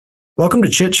Welcome to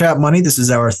Chit Chat Money. This is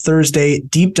our Thursday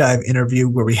deep dive interview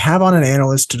where we have on an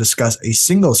analyst to discuss a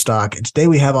single stock. And today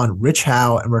we have on Rich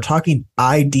Howe, and we're talking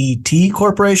IDT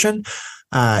Corporation.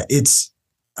 It's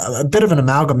a bit of an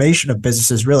amalgamation of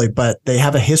businesses, really, but they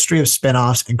have a history of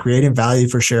spinoffs and creating value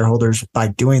for shareholders by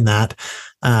doing that.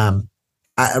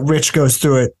 Rich goes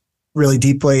through it really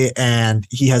deeply, and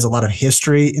he has a lot of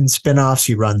history in spinoffs.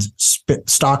 He runs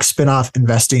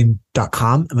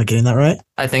stockspinoffinvesting.com. Am I getting that right?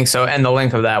 I think so. And the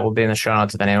link of that will be in the show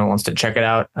notes if anyone wants to check it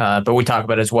out. But we talk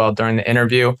about it as well during the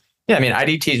interview. Yeah, I mean,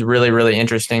 IDT is really, really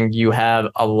interesting. You have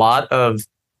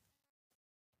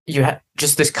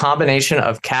just this combination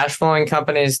of cash flowing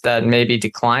companies that may be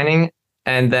declining,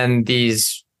 and then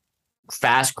these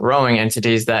fast growing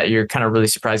entities that you're kind of really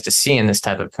surprised to see in this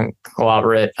type of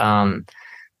conglomerate.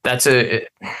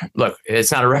 Look,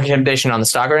 it's not a recommendation on the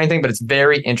stock or anything, but it's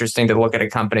very interesting to look at a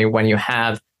company when you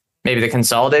have maybe the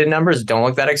consolidated numbers don't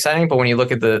look that exciting, but when you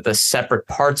look at the separate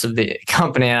parts of the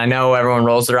company, and I know everyone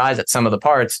rolls their eyes at some of the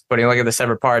parts, but when you look at the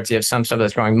separate parts, you have some stuff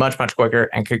that's growing much, much quicker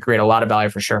and could create a lot of value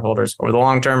for shareholders over the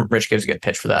long term. Rich gives a good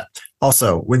pitch for that.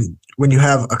 Also, when you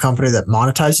have a company that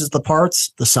monetizes the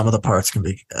parts, the sum of the parts can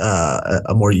be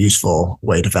a more useful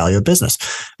way to value a business.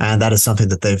 And that is something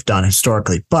that they've done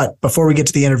historically. But before we get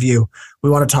to the interview, we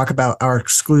want to talk about our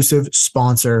exclusive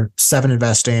sponsor, Seven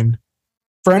Investing.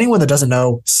 For anyone that doesn't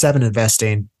know Seven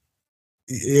Investing,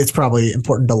 it's probably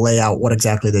important to lay out what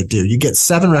exactly they do. You get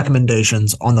 7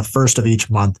 recommendations on the first of each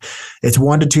month. It's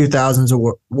 1 to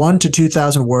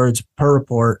 2,000 words per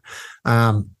report.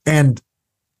 And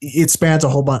it spans a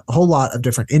whole lot of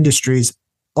different industries.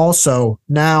 Also,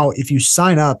 now if you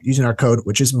sign up using our code,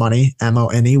 which is money,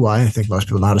 MONEY, I think most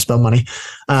people know how to spell money,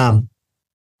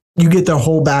 you get the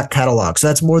whole back catalog. So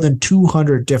that's more than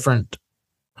 200 different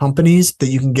companies that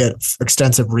you can get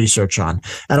extensive research on.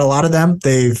 And a lot of them,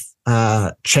 they've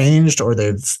changed their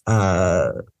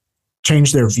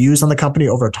views on the company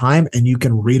over time, and you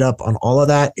can read up on all of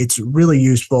that. It's really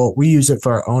useful. We use it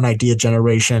for our own idea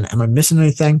generation. Am I missing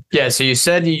anything? Yeah, so you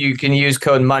said you can use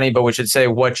code MONEY, but we should say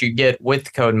what you get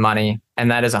with code MONEY, and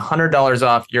that is $100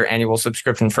 off your annual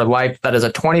subscription for life. That is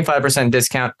a 25%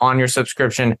 discount on your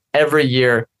subscription every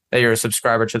year that you're a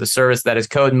subscriber to the service. That is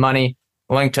code MONEY.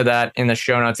 Link to that in the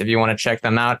show notes if you want to check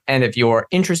them out. And if you're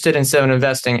interested in Seven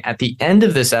Investing, at the end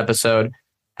of this episode,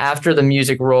 after the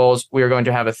music rolls, we are going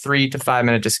to have a 3 to 5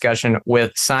 minute discussion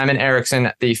with Simon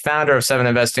Erickson, the founder of Seven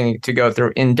Investing, to go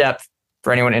through in depth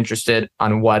for anyone interested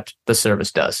on what the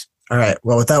service does. All right.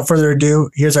 Well, without further ado,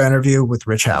 here's our interview with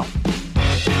Rich Howe.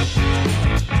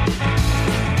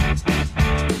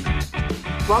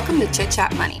 Welcome to Chit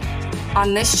Chat Money.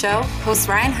 On this show, hosts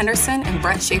Ryan Henderson and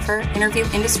Brett Schaefer interview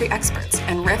industry experts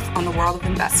and riff on the world of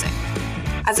investing.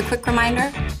 As a quick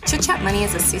reminder, Chit Chat Money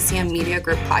is a CCM Media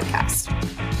Group podcast.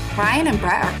 Ryan and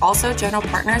Brett are also general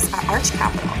partners at Arch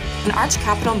Capital, and Arch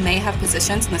Capital may have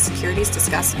positions in the securities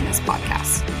discussed in this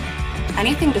podcast.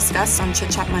 Anything discussed on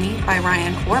Chit Chat Money by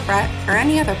Ryan or Brett or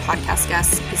any other podcast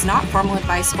guests is not formal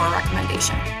advice or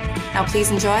recommendation. Now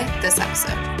please enjoy this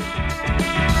episode.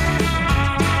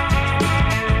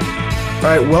 All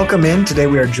right, welcome in. Today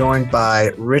we are joined by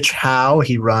Rich Howe.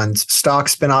 He runs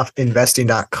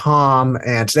stockspinoffinvesting.com.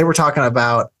 And today we're talking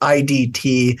about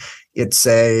IDT. It's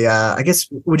I guess,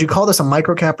 would you call this a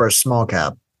microcap or a small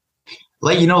cap?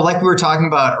 Like we were talking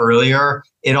about earlier,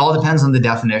 it all depends on the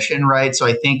definition, right? So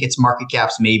I think its market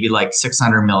cap's maybe like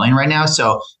 600 million right now.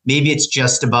 So maybe it's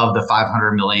just above the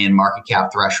 500 million market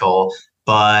cap threshold,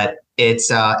 but it's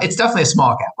definitely a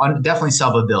small cap, definitely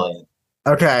sub $1 billion.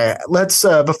 Okay, let's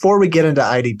before we get into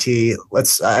IDT,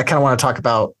 I kind of want to talk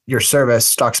about your service,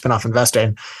 Stock Spinoff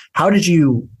Investing. How did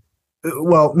you,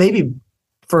 well, maybe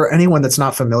for anyone that's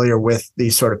not familiar with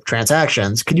these sort of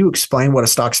transactions, could you explain what a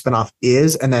stock spinoff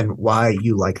is and then why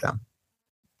you like them?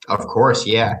 Of course,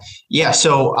 yeah.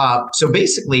 So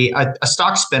basically, a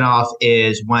stock spinoff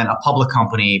is when a public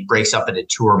company breaks up into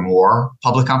 2 or more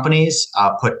public companies,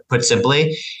 put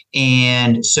simply.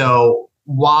 And so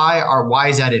why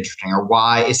is that interesting, or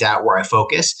why is that where I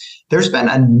focus? There's been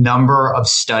a number of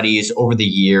studies over the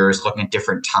years looking at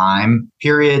different time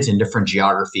periods and different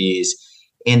geographies,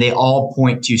 and they all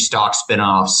point to stock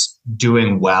spinoffs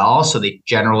doing well. So they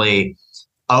generally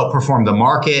outperform the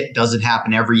market. Doesn't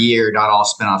happen every year. Not all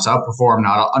spinoffs outperform.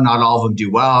 Not all of them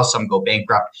do well. Some go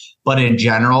bankrupt. But in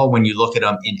general, when you look at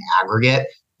them in aggregate,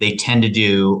 they tend to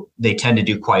do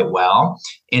quite well.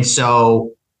 And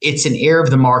so it's an area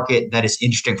of the market that is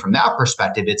interesting from that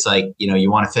perspective. It's like, you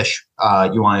want to fish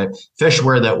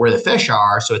where the fish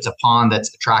are. So it's a pond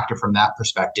that's attractive from that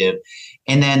perspective.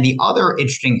 And then the other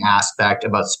interesting aspect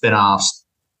about spinoffs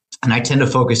And I tend to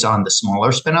focus on the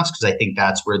smaller spinoffs because I think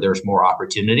that's where there's more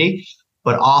opportunity.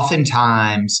 But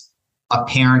oftentimes, a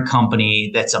parent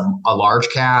company that's a large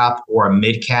cap or a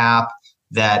mid cap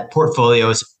that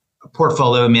portfolio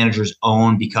managers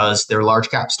own because they're large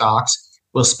cap stocks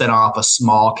will spin off a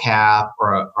small cap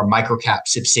or a micro cap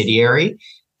subsidiary.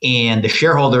 And the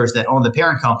shareholders that own the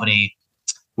parent company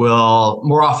will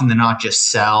more often than not just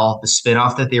sell the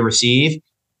spinoff that they receive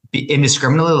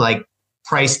indiscriminately, like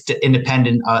price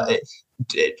independent,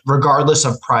 regardless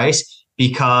of price,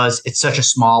 because it's such a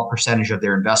small percentage of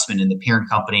their investment in the parent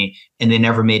company, and they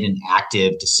never made an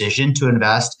active decision to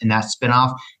invest in that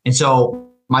spinoff. And so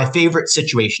my favorite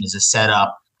situation is a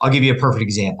setup. I'll give you a perfect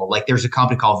example. Like there's a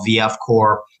company called VF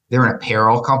Corp. They're an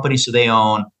apparel company, so they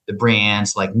own the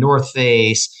brands like North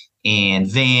Face and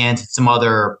Vans and some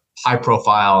other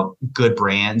high-profile good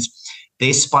brands.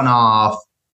 They spun off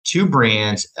two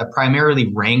brands,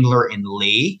 primarily Wrangler and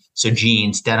Lee, so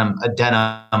jeans, denim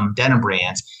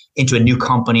brands, into a new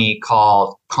company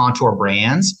called Contour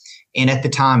Brands. And at the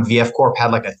time, VF Corp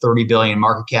had like a $30 billion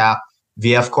market cap.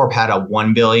 VF Corp had a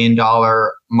 $1 billion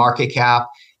market cap.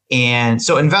 And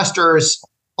so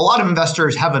a lot of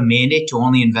investors have a mandate to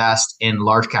only invest in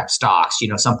large cap stocks.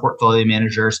 Some portfolio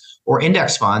managers or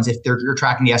index funds, if you're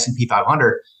tracking the S&P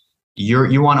 500,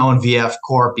 you want to own VF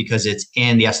Corp because it's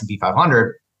in the S&P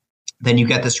 500. Then you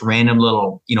get this random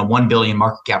little, $1 billion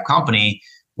market cap company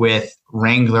with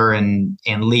Wrangler and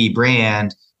Lee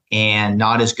brand and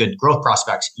not as good growth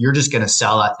prospects. You're just going to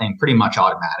sell that thing pretty much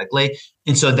automatically.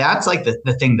 And so that's like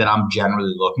the thing that I'm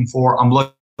generally looking for. I'm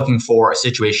looking for a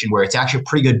situation where it's actually a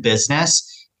pretty good business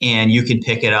and you can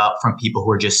pick it up from people who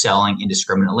are just selling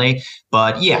indiscriminately.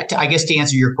 But yeah, I guess to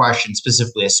answer your question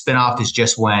specifically, a spinoff is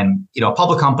just when, a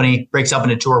public company breaks up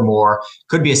into two or more.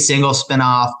 Could be a single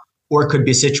spinoff, or it could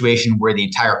be a situation where the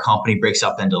entire company breaks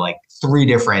up into like three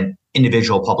different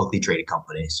individual publicly traded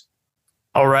companies.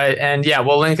 All right. And yeah,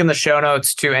 we'll link in the show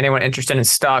notes to anyone interested in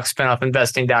stock,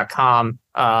 spinoffinvesting.com,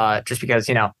 just because,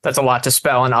 that's a lot to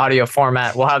spell in audio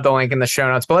format. We'll have the link in the show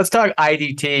notes. But let's talk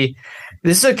IDT.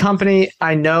 This is a company,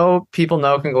 I know people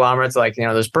know conglomerates like,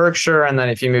 there's Berkshire. And then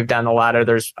if you move down the ladder,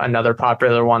 there's another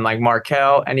popular one like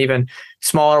Markel, and even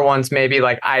smaller ones, maybe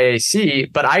like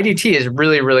IAC. But IDT is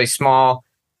really, really small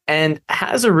and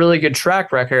has a really good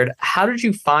track record. How did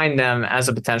you find them as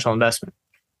a potential investment?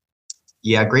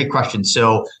 Yeah, great question.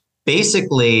 So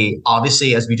basically,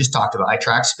 obviously, as we just talked about, I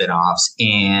track spinoffs,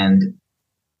 and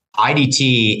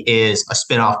IDT is a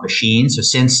spinoff machine. So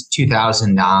since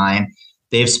 2009,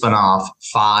 they've spun off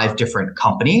 5 different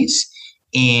companies,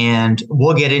 and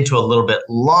we'll get into a little bit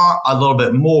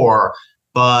more,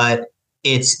 but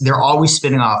they're always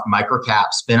spinning off microcap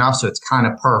spinoffs, so it's kind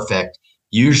of perfect.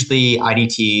 Usually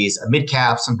IDT is a mid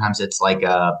cap. Sometimes it's like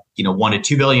a, $1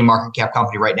 to $2 billion market cap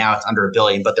company. Right now it's under $1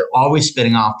 billion, but they're always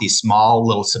spinning off these small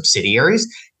little subsidiaries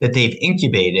that they've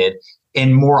incubated.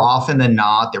 And more often than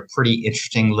not, they're pretty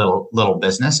interesting little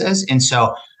businesses. And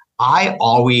so I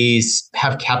always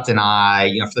have kept an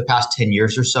eye, for the past 10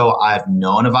 years or so, I've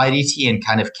known of IDT and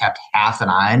kind of kept half an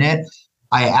eye on it.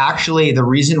 The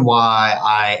reason why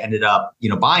I ended up,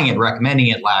 buying it, recommending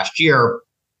it last year,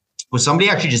 was somebody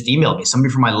actually just emailed me.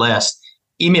 Somebody from my list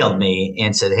emailed me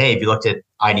and said, hey, if you looked at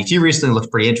IDT recently, it looked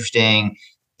pretty interesting.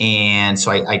 And so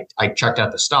I checked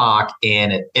out the stock,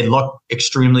 and it looked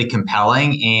extremely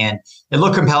compelling. And it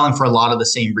looked compelling for a lot of the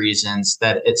same reasons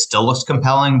that it still looks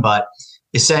compelling. But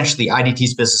essentially,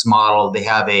 IDT's business model, they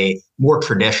have a more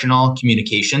traditional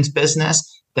communications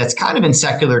business that's kind of in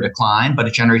secular decline, but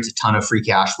it generates a ton of free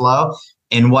cash flow.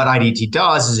 And what IDT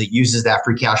does is it uses that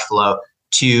free cash flow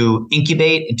to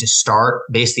incubate and to start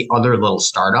basically other little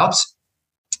startups.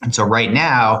 And so right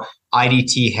now,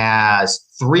 IDT has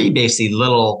 3 basically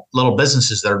little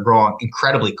businesses that are growing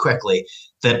incredibly quickly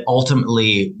that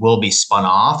ultimately will be spun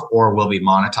off or will be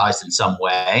monetized in some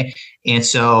way. And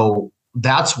so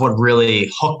that's what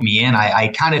really hooked me in. I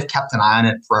kind of kept an eye on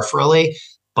it peripherally,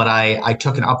 but I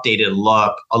took an updated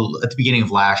look at the beginning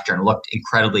of last year and it looked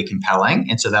incredibly compelling.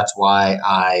 And so that's why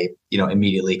I,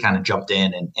 immediately kind of jumped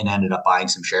in and ended up buying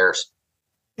some shares.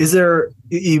 Is there,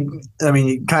 you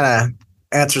kind of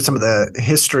answered some of the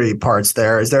history parts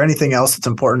there. Is there anything else that's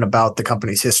important about the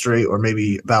company's history or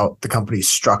maybe about the company's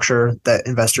structure that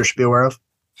investors should be aware of?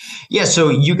 Yeah. So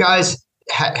you guys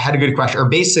had a good question, or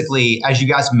basically, as you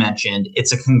guys mentioned,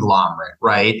 it's a conglomerate,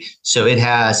 right? So it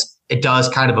does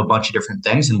kind of a bunch of different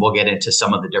things, and we'll get into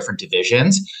some of the different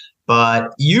divisions.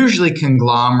 But usually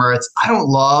conglomerates, I don't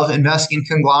love investing in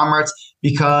conglomerates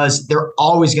because they're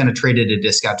always going to trade at a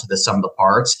discount to the sum of the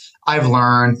parts. I've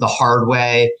learned the hard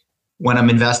way when I'm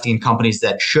investing in companies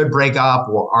that should break up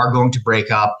or are going to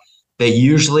break up, that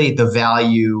usually the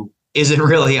value isn't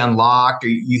really unlocked, or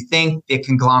you think the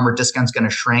conglomerate discount's going to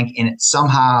shrink, and it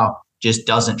somehow just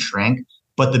doesn't shrink.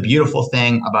 But the beautiful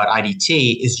thing about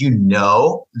IDT is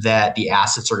that the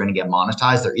assets are going to get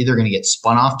monetized. They're either going to get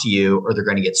spun off to you or they're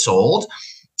going to get sold.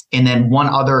 And then one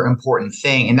other important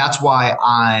thing, and that's why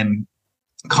I'm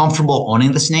comfortable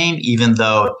owning this name, even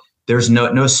though there's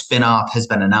no spin-off has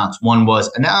been announced. One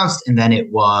was announced and then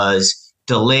it was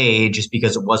delayed just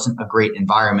because it wasn't a great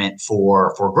environment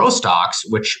for growth stocks,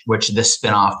 which this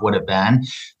spin-off would have been.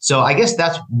 So I guess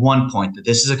that's one point, that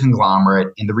this is a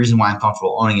conglomerate. And the reason why I'm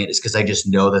comfortable owning it is because I just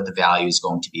know that the value is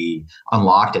going to be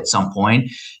unlocked at some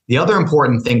point. The other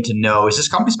important thing to know is this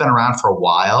company's been around for a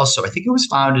while. So I think it was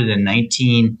founded in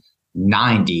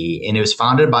 1990, and it was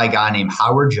founded by a guy named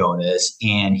Howard Jonas.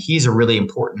 And he's a really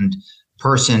important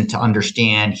person to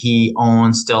understand. He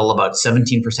owns still about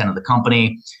 17% of the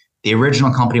company. The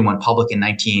original company went public in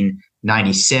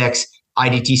 1996.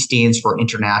 IDT stands for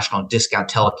International Discount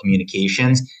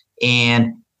Telecommunications.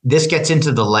 And this gets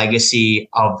into the legacy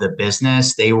of the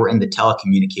business. They were in the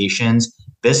telecommunications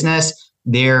business.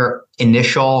 Their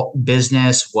initial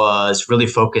business was really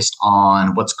focused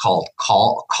on what's called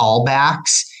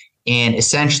callbacks. And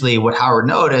essentially what Howard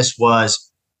noticed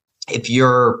was, if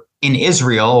you're in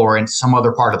Israel or in some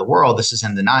other part of the world, this is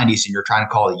in the 90s, and you're trying to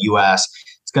call the US,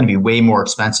 it's going to be way more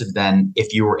expensive than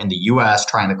if you were in the US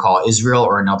trying to call Israel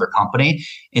or another company.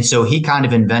 And so he kind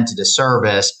of invented a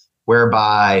service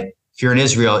whereby if you're in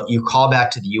Israel, you call back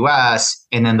to the US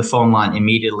and then the phone line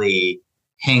immediately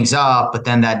hangs up, but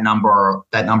then that number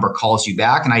calls you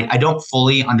back. And I don't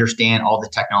fully understand all the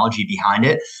technology behind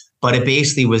it, but it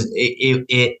basically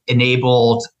it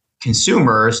enabled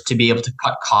consumers to be able to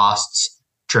cut costs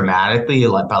dramatically,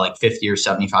 by like 50 or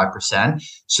 75%.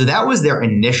 So that was their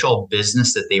initial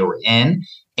business that they were in.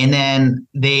 And then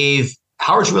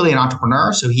Howard's really an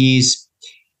entrepreneur. So he's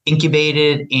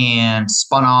incubated and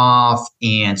spun off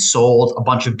and sold a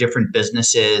bunch of different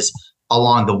businesses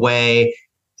along the way.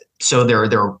 So there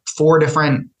are 5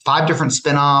 different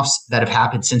spinoffs that have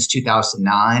happened since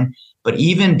 2009. But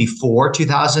even before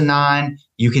 2009,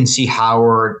 you can see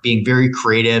Howard being very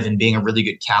creative and being a really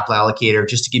good capital allocator.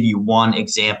 Just to give you one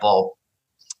example.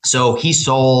 So he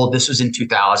sold, this was in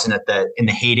 2000 in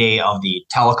the heyday of the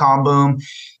telecom boom.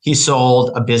 He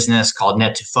sold a business called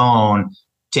Net2Phone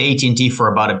to AT&T for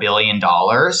about $1 billion,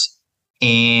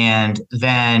 and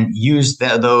then used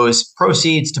those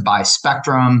proceeds to buy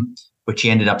Spectrum, which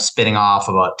he ended up spinning off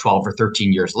about 12 or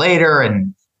 13 years later.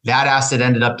 And that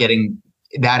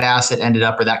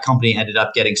company ended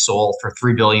up getting sold for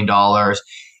 $3 billion.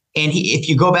 And if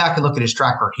you go back and look at his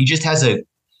track record, he just has a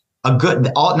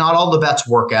good, not all the bets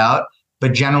work out,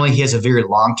 but generally he has a very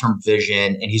long-term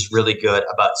vision, and he's really good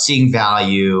about seeing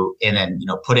value and then,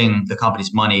 putting the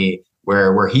company's money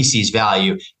where he sees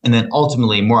value. And then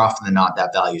ultimately, more often than not,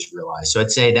 that value is realized. So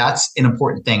I'd say that's an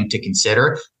important thing to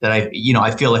consider, that I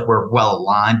feel like we're well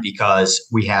aligned because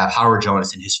we have Howard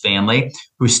Jonas and his family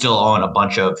who still own a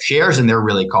bunch of shares, and they're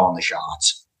really calling the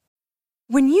shots.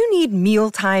 When you need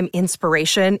mealtime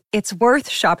inspiration, it's worth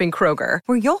shopping Kroger,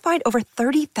 where you'll find over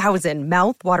 30,000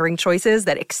 mouth-watering choices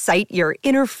that excite your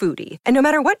inner foodie. And no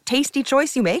matter what tasty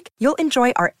choice you make, you'll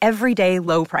enjoy our everyday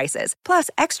low prices, plus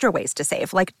extra ways to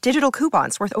save, like digital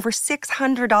coupons worth over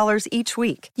 $600 each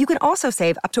week. You can also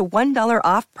save up to $1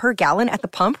 off per gallon at the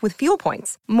pump with fuel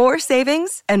points. More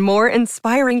savings and more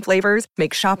inspiring flavors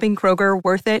make shopping Kroger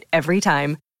worth it every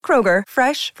time. Kroger,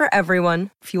 fresh for everyone.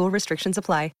 Fuel restrictions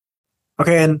apply.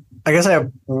 Okay, and I guess I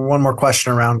have one more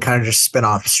question around kind of just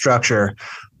spin-off structure.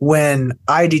 When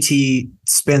IDT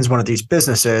spins one of these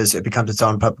businesses, it becomes its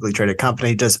own publicly traded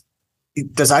company. Does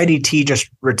IDT just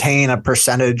retain a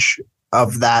percentage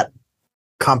of that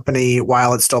company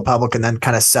while it's still public and then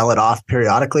kind of sell it off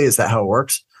periodically? Is that how it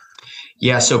works?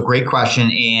 Yeah, so great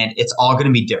question, and it's all going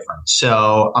to be different.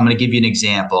 So I'm going to give you an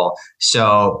example.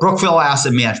 So Brookfield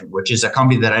Asset Management, which is a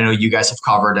company that I know you guys have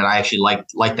covered, and I actually like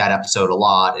that episode a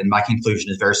lot. And my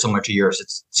conclusion is very similar to yours.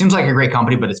 It seems like a great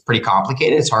company, but it's pretty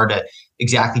complicated. It's hard to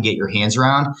exactly get your hands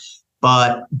around.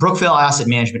 But Brookfield Asset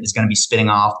Management is going to be spinning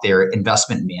off their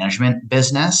investment management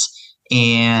business.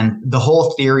 And the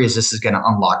whole theory is this is going to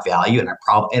unlock value,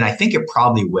 and I think it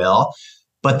probably will.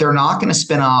 But they're not going to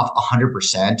spin off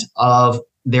 100% of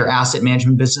their asset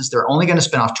management business. They're only going to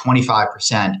spin off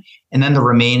 25%. And then the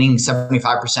remaining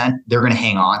 75%, they're going to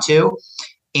hang on to.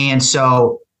 And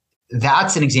so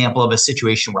that's an example of a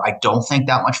situation where I don't think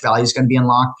that much value is going to be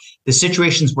unlocked. The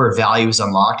situations where value is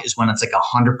unlocked is when it's like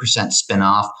 100%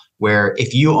 spinoff, where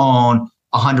if you own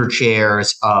 100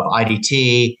 shares of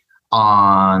IDT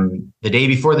on the day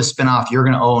before the spinoff, you're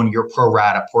going to own your pro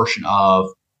rata portion of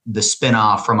the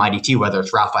spinoff from IDT, whether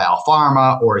it's Raphael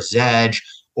Pharma or Zedge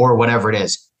or whatever it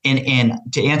is. And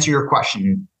to answer your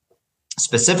question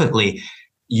specifically,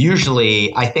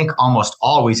 usually I think almost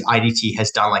always IDT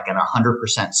has done like an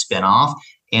 100% spinoff.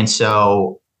 And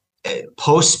so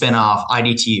post spinoff,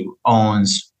 IDT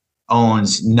owns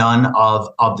none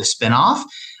of the spinoff.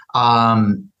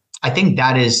 I think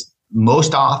that is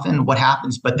most often what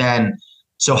happens. But then,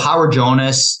 so Howard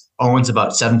Jonas owns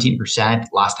about 17%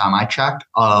 last time I checked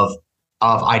of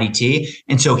IDT.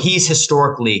 And so he's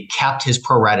historically kept his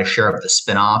pro rata share of the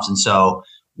spinoffs. And so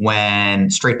when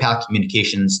Straight Path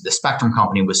Communications, the Spectrum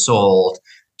company, was sold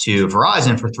to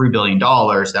Verizon for $3 billion,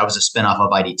 that was a spinoff of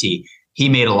IDT. He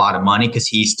made a lot of money because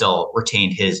he still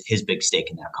retained his big stake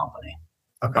in that company.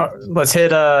 Okay. Let's hit,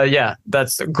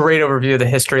 that's a great overview of the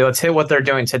history. Let's hit what they're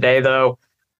doing today, though.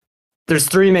 There's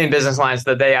three main business lines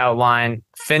that they outline: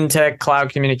 fintech,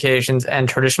 cloud communications, and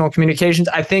traditional communications.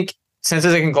 I think since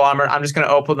it's a conglomerate, I'm just going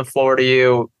to open the floor to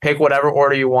you. Pick whatever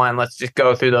order you want. Let's just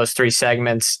go through those three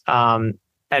segments. And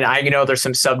I know there's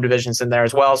some subdivisions in there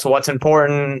as well. So what's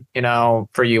important,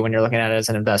 for you when you're looking at it as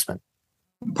an investment?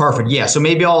 Perfect. Yeah. So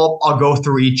maybe I'll go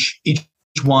through each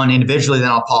one individually, then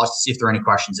I'll pause to see if there are any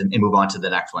questions and move on to the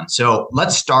next one. So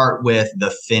let's start with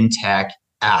the fintech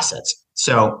assets.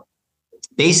 So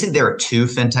basically, there are two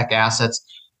fintech assets.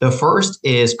 The first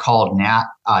is called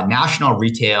National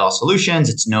Retail Solutions.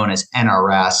 It's known as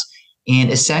NRS.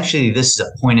 And essentially, this is a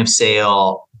point of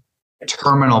sale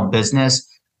terminal business.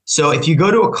 So if you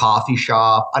go to a coffee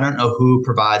shop, I don't know who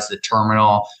provides the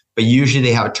terminal, but usually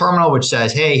they have a terminal which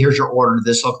says, hey, here's your order. Does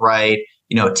this look right?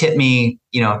 Tip me,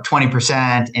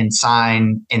 20% and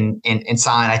sign and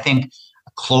sign. I think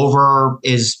Clover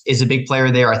is a big player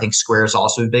there. I think Square is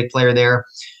also a big player there.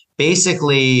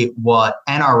 Basically, what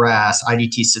NRS,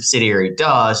 IDT subsidiary,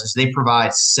 does is they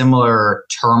provide similar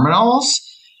terminals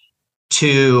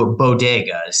to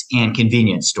bodegas and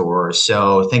convenience stores.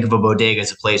 So think of a bodega as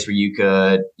a place where you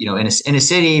could, in a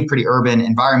city, pretty urban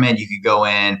environment, you could go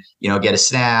in, get a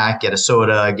snack, get a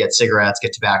soda, get cigarettes,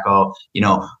 get tobacco,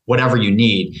 whatever you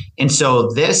need. And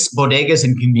so this bodegas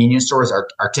and convenience stores are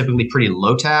typically pretty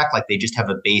low tech, like they just have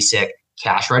a basic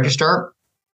cash register.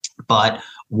 But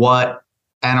what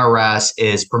NRS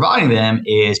is providing them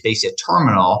is basically a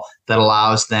terminal that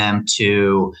allows them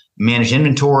to manage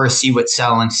inventory, see what's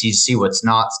selling, see what's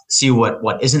not, see what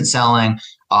isn't selling,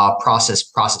 process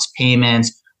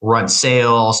payments, run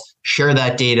sales, share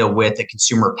that data with the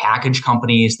consumer package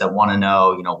companies that want to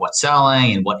know, what's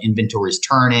selling and what inventory is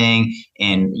turning,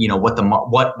 and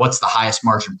what's the highest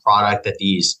margin product that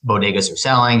these bodegas are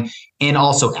selling, and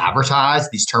also advertise.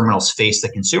 These terminals face the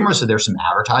consumer, so there's some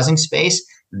advertising space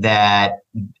that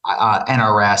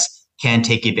NRS can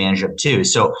take advantage of too.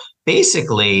 So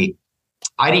basically,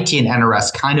 IDT and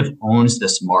NRS kind of owns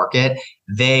this market.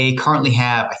 They currently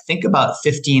have, I think, about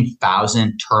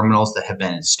 15,000 terminals that have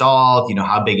been installed.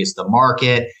 How big is the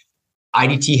market?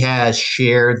 IDT has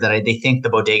shared that they think the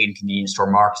bodega and convenience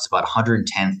store market is about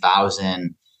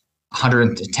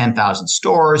 110,000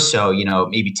 stores. So,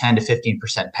 maybe 10 to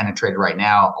 15% penetrated right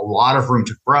now. A lot of room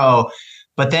to grow.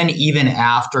 But then even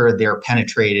after they're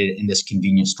penetrated in this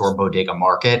convenience store bodega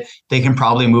market, they can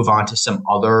probably move on to some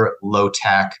other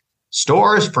low-tech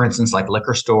stores, for instance, like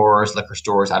liquor stores. Liquor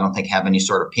stores, I don't think, have any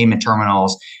sort of payment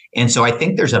terminals. And so I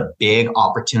think there's a big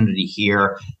opportunity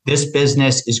here. This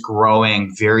business is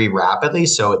growing very rapidly.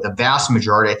 So the vast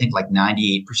majority, I think like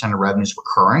 98% of revenue is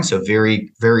recurring. So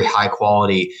very, very high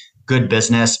quality, good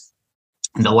business.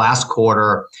 In the last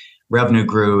quarter, revenue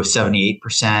grew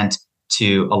 78%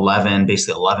 to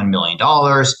 $11 million.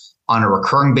 On a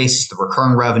recurring basis, the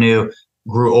recurring revenue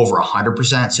grew over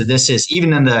 100%. So this is,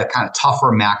 even in the kind of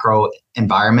tougher macro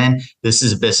environment, this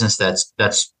is a business that's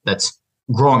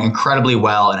growing incredibly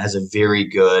well and has a very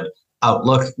good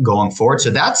outlook going forward. So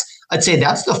I'd say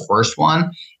that's the first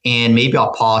one. And maybe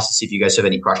I'll pause to see if you guys have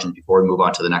any questions before we move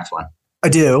on to the next one. I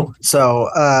do. So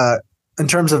in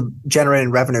terms of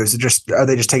generating revenues, are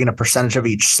they just taking a percentage of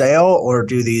each sale, or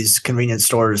do these convenience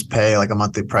stores pay like a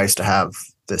monthly price to have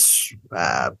this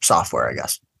software, I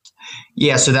guess?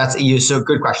 Yeah, so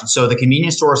good question. So the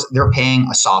convenience stores, they're paying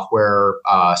a software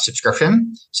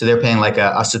subscription. So they're paying like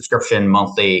a subscription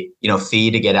monthly, fee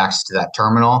to get access to that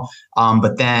terminal.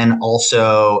 But then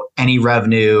also any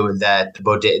revenue that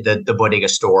the bodega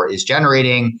store is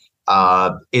generating,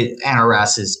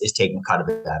 NRS is taking a cut of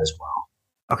that as well.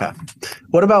 Okay.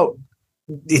 What about,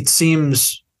 it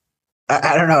seems,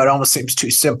 I don't know, it almost seems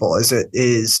too simple. Is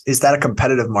that a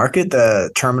competitive market, the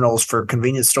terminals for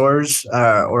convenience stores,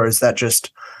 or is that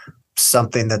just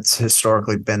something that's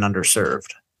historically been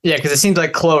underserved? Yeah, because it seems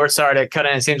like Clover, sorry to cut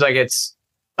in, it seems like it's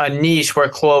a niche where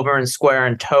Clover and Square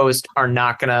and Toast are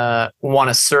not going to want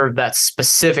to serve that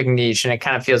specific niche. And it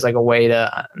kind of feels like a way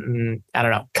to, I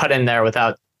don't know, cut in there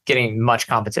without getting much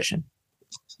competition.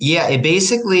 Yeah, it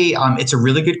basically, it's a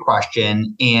really good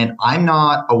question. And I'm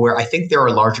not aware. I think there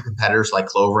are larger competitors like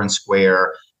Clover and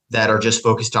Square that are just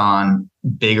focused on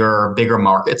bigger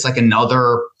markets. Like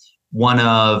another one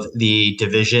of the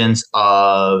divisions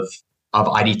of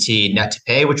IDT, Net to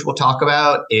Pay, which we'll talk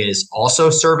about, is also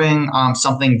serving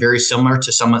something very similar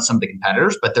to some of the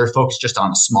competitors, but they're focused just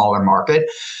on a smaller market.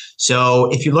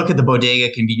 So if you look at the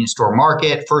bodega convenience store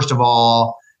market, first of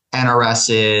all,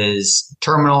 NRS's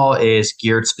terminal is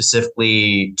geared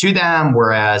specifically to them,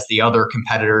 whereas the other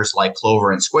competitors like Clover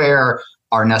and Square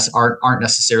aren't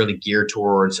necessarily geared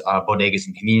towards bodegas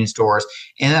and convenience stores.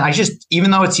 And then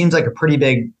even though it seems like a pretty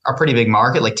big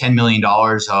market, like $10 million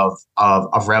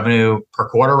of revenue per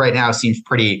quarter right now seems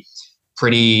pretty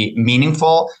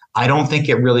meaningful, I don't think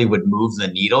it really would move the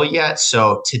needle yet.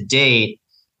 So to date,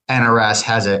 NRS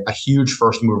has a huge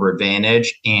first mover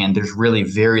advantage, and there's really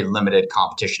very limited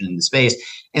competition in the space.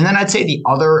 And then I'd say the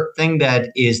other thing that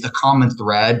is the common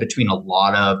thread between a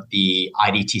lot of the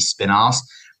IDT spinoffs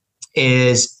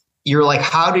is you're like,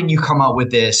 how did you come up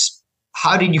with this?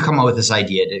 How did you come up with this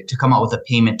idea to come up with a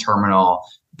payment terminal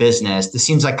business? This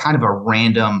seems like kind of a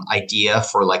random idea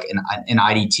for like an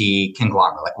IDT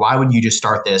conglomerate. Like, why would you just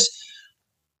start this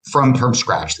from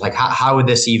scratch? Like, how would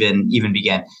this even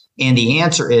begin? And the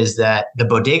answer is that the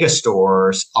bodega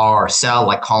stores sell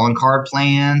like calling card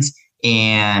plans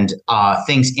and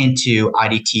things into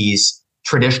IDT's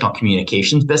traditional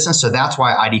communications business. So that's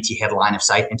why IDT had line of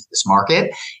sight into this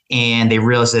market. And they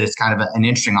realized that it's kind of an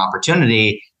interesting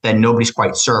opportunity that nobody's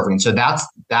quite serving. So that's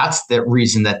the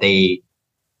reason that they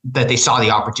saw the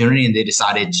opportunity and they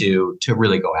decided to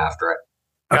really go after it.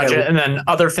 Gotcha. Okay. And then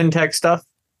other fintech stuff.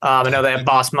 I know they have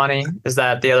Boss Money. Is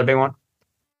that the other big one?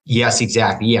 Yes,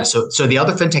 exactly. Yeah. So the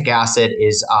other fintech asset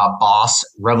is Boss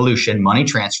Revolution money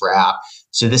transfer app.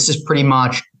 So this is pretty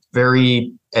much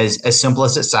very as simple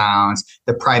as it sounds.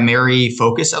 The primary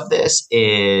focus of this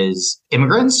is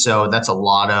immigrants. So that's a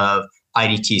lot of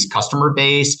IDT's customer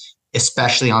base,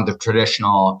 especially on the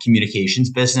traditional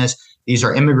communications business. These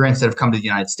are immigrants that have come to the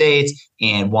United States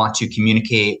and want to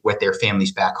communicate with their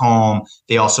families back home.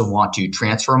 They also want to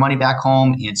transfer money back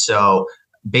home. And so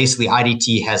basically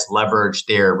IDT has leveraged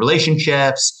their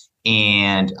relationships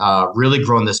and really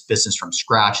grown this business from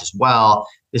scratch as well.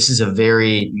 This is a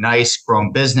very nice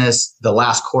growing business. The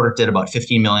last quarter did about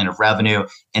 15 million of revenue.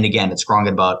 And again, it's growing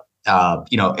at about,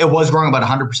 it was growing about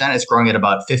 100%. It's growing at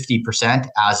about 50%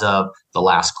 as of the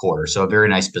last quarter. So a very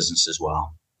nice business as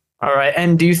well. All right.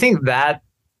 And do you think that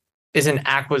is an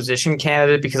acquisition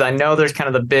candidate? Because I know there's kind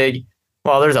of the big,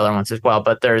 well, there's other ones as well,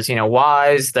 but there's,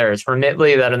 Wise, there's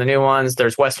Remitly that are the new ones.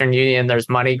 There's Western Union, there's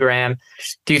MoneyGram.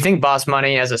 Do you think Boss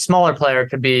Money as a smaller player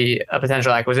could be a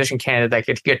potential acquisition candidate that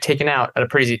could get taken out at a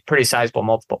pretty sizable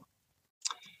multiple?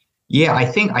 Yeah, I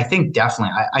think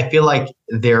definitely. I feel like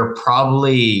there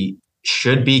probably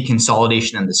should be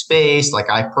consolidation in the space. Like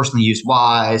I personally use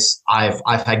Wise.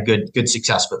 I've had good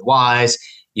success with Wise.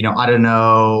 I don't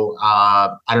know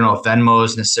if Venmo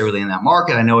is necessarily in that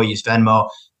market. I know I use Venmo.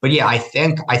 But yeah, I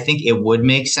think it would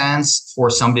make sense for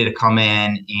somebody to come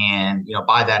in and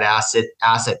buy that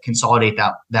asset, consolidate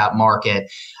that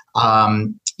market. I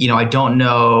don't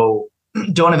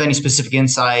have any specific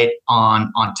insight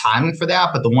on timing for that.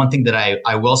 But the one thing that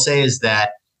I will say is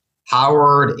that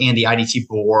Howard and the IDT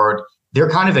board,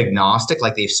 they're kind of agnostic.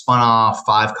 Like they've spun off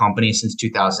 5 companies since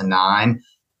 2009.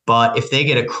 But if they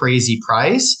get a crazy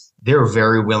price, they're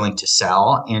very willing to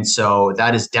sell. And so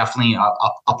that is definitely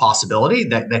a possibility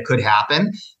that could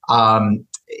happen.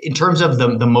 In terms of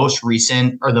the most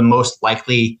recent or the most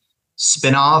likely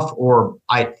spinoff, or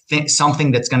I think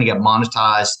something that's going to get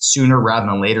monetized sooner rather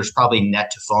than later, is probably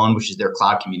Net to Phone, which is their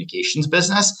cloud communications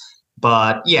business.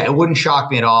 But yeah, it wouldn't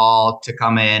shock me at all to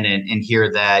come in and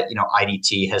hear that,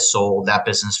 IDT has sold that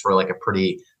business for like a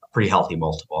pretty healthy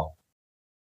multiple.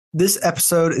 This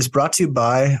episode is brought to you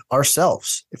by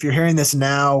ourselves. If you're hearing this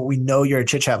now, we know you're a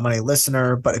Chit Chat Money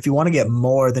listener, but if you want to get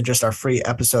more than just our free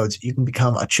episodes, you can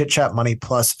become a Chit Chat Money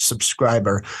Plus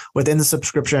subscriber. Within the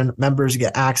subscription, members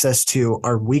get access to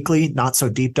our weekly Not So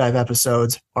Deep Dive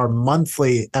episodes, our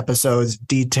monthly episodes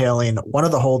detailing one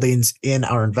of the holdings in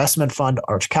our investment fund,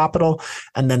 Arch Capital,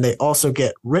 and then they also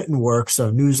get written work,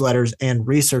 so newsletters and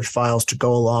research files to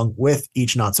go along with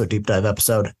each Not So Deep Dive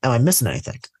episode. Am I missing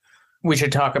anything? We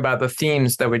should talk about the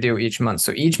themes that we do each month.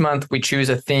 So each month we choose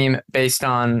a theme based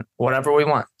on whatever we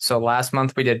want. So last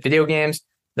month we did video games.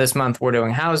 This month we're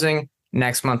doing housing.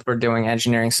 Next month, we're doing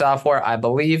engineering software, I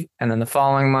believe. And then the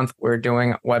following month, we're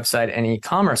doing website and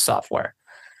e-commerce software.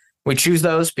 We choose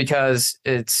those because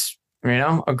it's,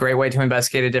 a great way to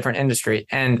investigate a different industry.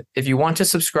 And if you want to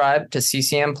subscribe to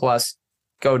CCM Plus,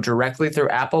 go directly through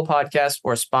Apple Podcasts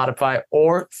or Spotify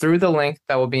or through the link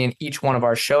that will be in each one of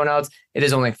our show notes. It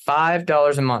is only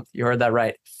 $5 a month. You heard that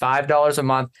right. $5 a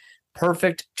month.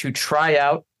 Perfect to try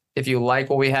out. If you like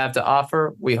what we have to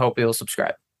offer, we hope you'll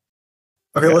subscribe.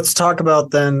 Okay, let's talk about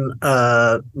then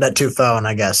Net2 Phone,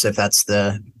 I guess, if that's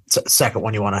the second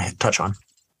one you want to touch on.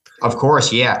 Of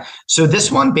course, yeah. So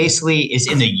this one basically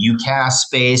is in the UCaaS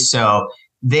space. So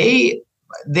they're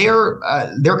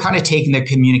kind of taking the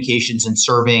communications and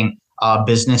serving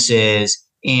businesses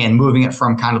and moving it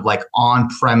from kind of like an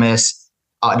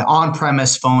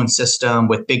on-premise phone system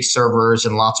with big servers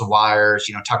and lots of wires,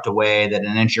 tucked away that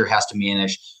an engineer has to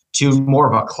manage, to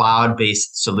more of a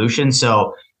cloud-based solution.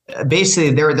 So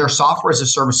basically, their software as a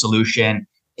service solution.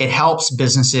 It helps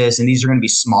businesses, and these are going to be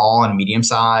small and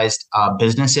medium-sized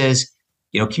businesses,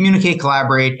 communicate,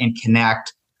 collaborate, and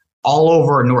connect all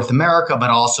over North America,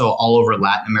 but also all over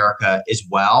Latin America as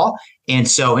well. And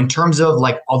so, in terms of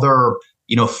like other,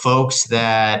 folks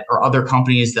that or other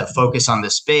companies that focus on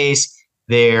this space,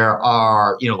 there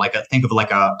are, think of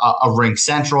like a Ring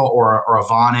Central or a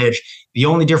Vonage. The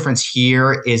only difference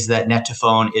here is that Net2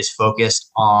 Phone is focused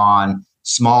on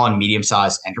small and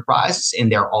medium-sized enterprises,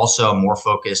 and they're also more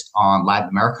focused on Latin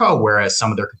America, whereas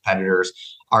some of their competitors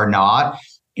are not.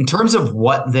 In terms of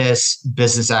what this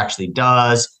business actually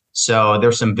does, so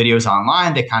there's some videos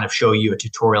online that kind of show you a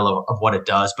tutorial of what it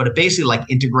does, but it basically like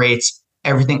integrates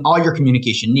everything, all your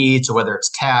communication needs. So whether it's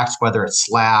text, whether it's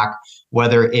Slack,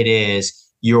 whether it is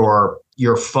your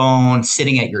phone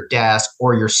sitting at your desk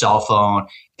or your cell phone,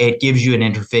 it gives you an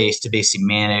interface to basically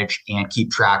manage and keep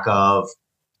track of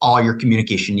all your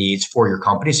communication needs for your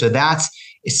company. So that's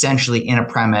essentially in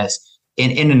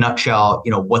a nutshell,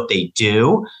 what they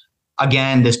do.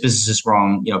 Again, this business is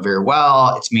growing, very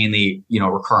well. It's mainly,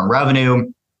 recurring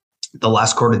revenue. The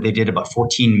last quarter, they did about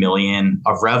 14 million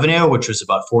of revenue, which was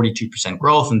about 42%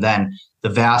 growth. And then the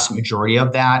vast majority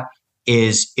of that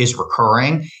is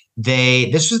recurring.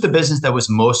 This was the business that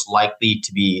was most likely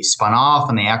to be spun off.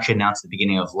 And they actually announced at the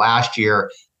beginning of last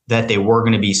year that they were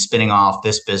going to be spinning off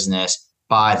this business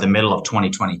by the middle of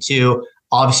 2022.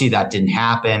 Obviously, that didn't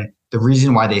happen. The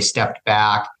reason why they stepped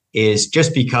back is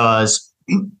just because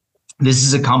this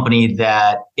is a company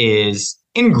that is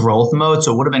in growth mode.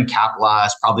 So it would have been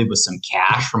capitalized probably with some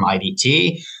cash from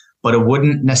IDT, but it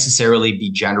wouldn't necessarily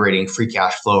be generating free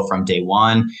cash flow from day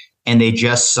one. And they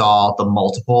just saw the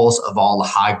multiples of all the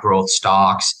high growth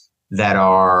stocks that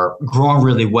are growing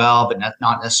really well, but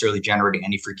not necessarily generating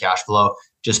any free cash flow,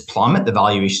 just plummet. The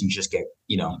valuations just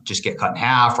get cut in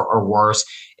half or worse.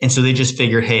 And so they just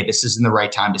figured, hey, this isn't the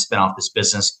right time to spin off this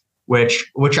business, which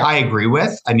I agree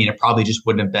with. I mean, it probably just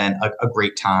wouldn't have been a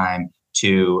great time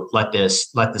to let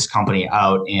this company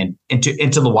out and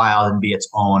into the wild and be its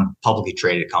own publicly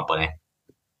traded company.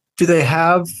 Do they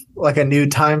have like a new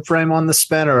time frame on the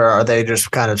spin, or are they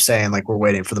just kind of saying like we're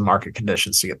waiting for the market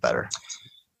conditions to get better?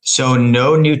 So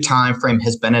no new time frame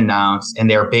has been announced, and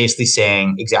they're basically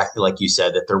saying exactly like you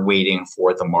said, that they're waiting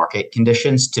for the market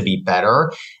conditions to be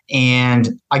better. And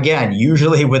again,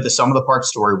 usually with the sum of the parts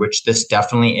story, which this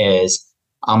definitely is,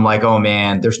 I'm like, oh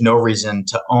man, there's no reason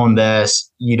to own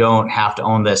this. You don't have to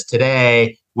own this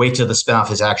today. Wait till the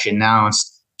spinoff is actually announced,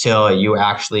 till you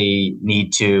actually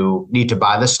need to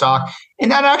buy the stock. And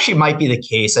that actually might be the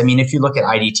case. I mean, if you look at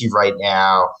IDT right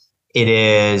now, it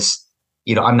is,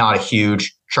 I'm not a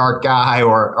huge chart guy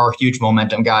or a huge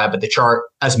momentum guy, but the chart,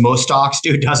 as most stocks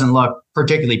do, doesn't look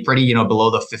particularly pretty, below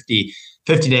the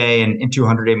 50-day and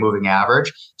 200-day moving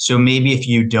average. So maybe if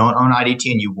you don't own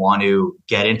IDT and you want to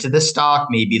get into this stock,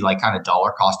 maybe like kind of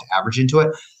dollar cost average into it.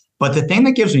 But the thing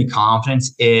that gives me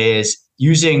confidence is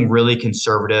using really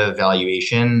conservative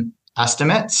valuation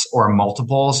estimates or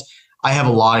multiples. I have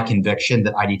a lot of conviction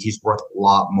that IDT is worth a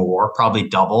lot more, probably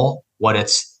double what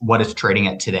it's trading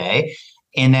at today.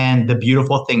 And then the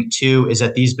beautiful thing too is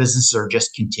that these businesses are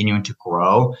just continuing to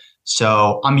grow.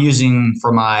 So I'm using,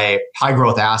 for my high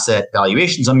growth asset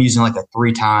valuations, I'm using like a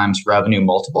 3x revenue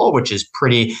multiple, which is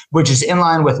in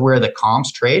line with where the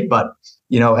comps trade. But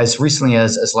as recently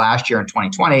as last year in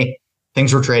 2020,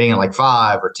 things were trading at like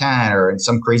 5 or 10, or in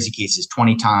some crazy cases,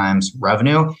 20 times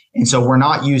revenue. And so we're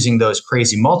not using those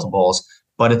crazy multiples,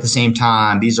 but at the same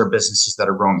time, these are businesses that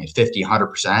are growing at 50,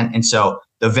 100%. And so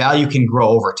the value can grow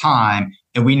over time.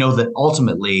 And we know that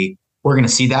ultimately we're going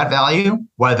to see that value,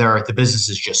 whether the business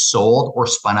is just sold or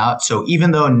spun out. So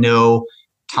even though no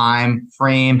time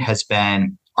frame has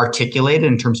been articulated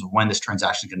in terms of when this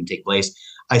transaction is going to take place,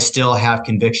 I still have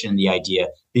conviction in the idea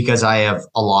because I have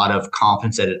a lot of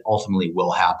confidence that it ultimately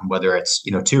will happen, whether it's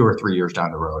 2 or 3 years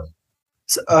down the road.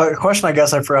 So, a question I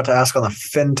guess I forgot to ask on the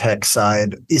fintech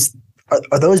side is,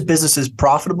 are those businesses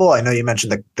profitable? I know you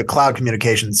mentioned the cloud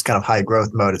communications kind of high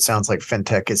growth mode. It sounds like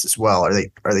fintech is as well. Are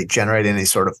they generating any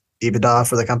sort of EBITDA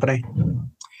for the company?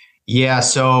 Yeah,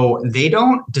 so they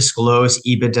don't disclose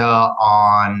EBITDA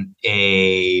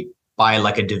by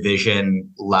like a division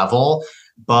level,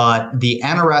 but the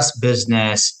NRS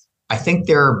business, I think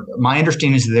my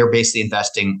understanding is that they're basically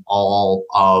investing all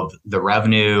of the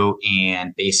revenue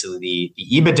and basically the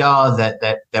EBITDA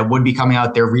that would be coming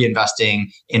out. They're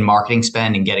reinvesting in marketing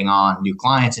spend and getting on new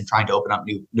clients and trying to open up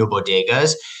new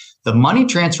bodegas. The money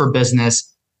transfer business,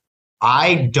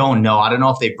 I don't know. I don't know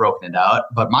if they've broken it out,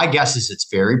 but my guess is it's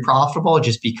very profitable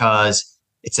just because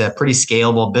it's a pretty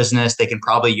scalable business. They can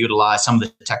probably utilize some of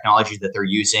the technology that they're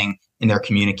using in their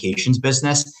communications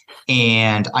business.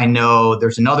 And I know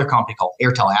there's another company called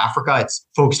Airtel Africa. It's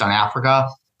focused on Africa,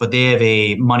 but they have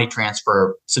a money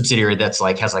transfer subsidiary that's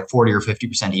has 40 or 50%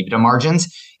 EBITDA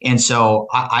margins. And so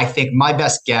I think my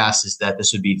best guess is that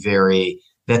this would be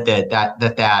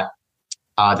that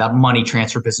money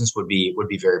transfer business would be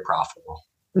very profitable.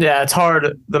 Yeah, it's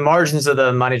hard. The margins of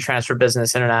the money transfer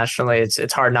business internationally,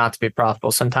 it's hard not to be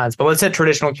profitable sometimes. But let's hit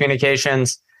traditional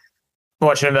communications.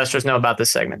 What should investors know about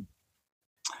this segment?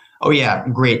 Oh, yeah.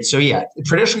 Great. So, yeah,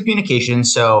 traditional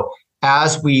communications. So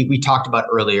as we talked about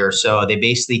earlier, so they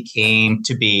basically came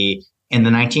to be in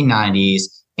the 1990s.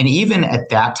 And even at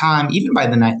that time, even by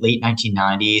the late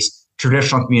 1990s,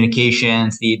 traditional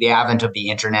communications, the advent of the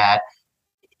internet,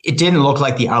 it didn't look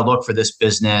like the outlook for this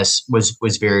business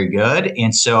was very good.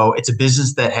 And so it's a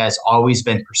business that has always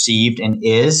been perceived and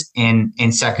is in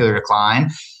secular decline.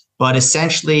 But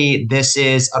essentially, this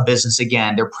is a business,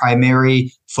 again, their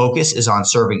primary focus is on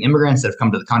serving immigrants that have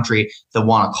come to the country that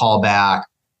want to call back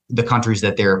the countries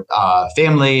that their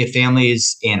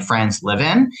families and friends live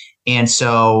in. And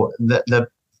so the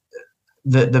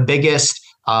biggest,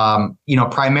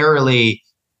 primarily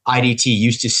IDT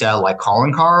used to sell like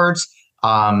calling cards.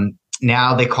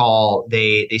 Now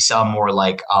they sell more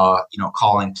like,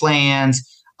 calling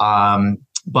plans.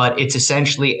 But it's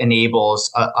essentially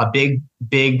enables a big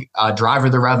driver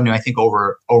of the revenue. I think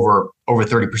over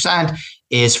 30%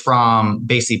 is from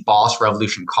basically Boss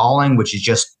Revolution Calling, which is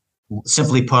just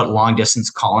simply put long distance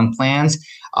calling plans,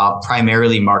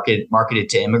 primarily marketed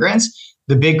to immigrants.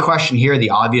 The big question here, the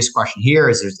obvious question here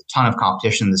is there's a ton of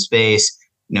competition in the space.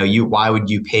 Why would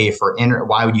you pay for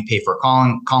a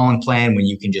calling plan when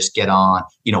you can just get on,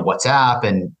 WhatsApp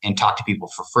and talk to people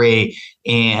for free?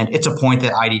 And it's a point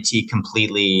that IDT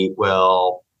completely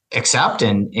will accept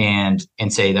and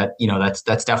say that,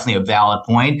 that's definitely a valid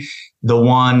point. The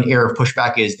one area of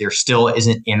pushback is there still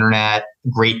isn't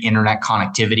great internet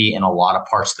connectivity in a lot of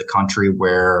parts of the country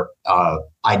where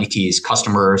IDT's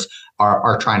customers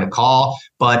are trying to call.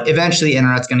 But eventually,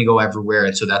 internet's going to go everywhere,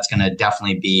 and so that's going to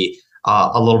definitely be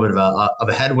a little bit of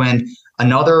a headwind.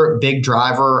 Another big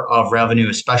driver of revenue,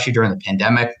 especially during the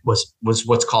pandemic, was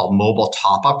what's called mobile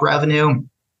top-up revenue.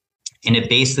 And it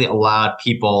basically allowed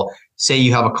people, say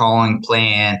you have a calling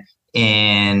plan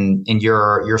and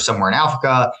you're somewhere in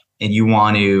Africa and you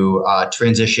want to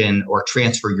transition or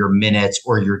transfer your minutes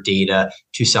or your data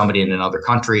to somebody in another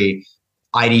country,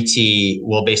 IDT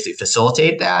will basically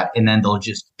facilitate that. And then they'll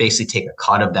just basically take a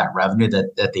cut of that revenue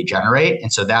that they generate.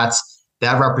 And so that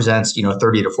represents,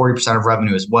 30 to 40% of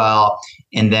revenue as well.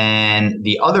 And then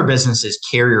the other business is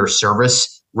carrier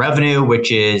service revenue,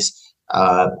 which is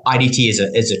IDT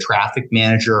is a traffic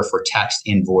manager for text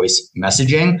invoice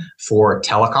messaging for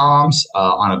telecoms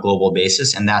on a global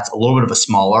basis. And that's a little bit of a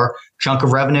smaller chunk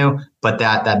of revenue, but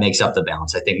that makes up the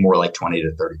balance. I think more like 20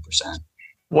 to 30%.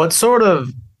 What sort of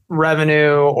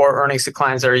revenue or earnings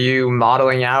declines are you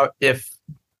modeling out if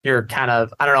you're kind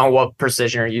of, I don't know what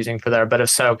precision you're using for there, but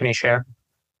if so, can you share?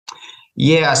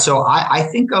 Yeah, so I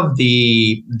think of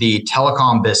the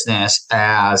telecom business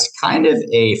as kind of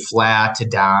a flat to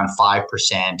down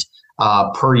 5%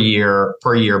 per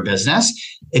year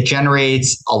business. It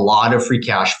generates a lot of free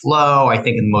cash flow. I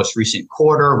think in the most recent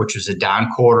quarter, which was a down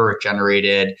quarter, it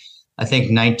generated, I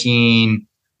think,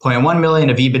 19.1 million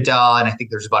of EBITDA, and I think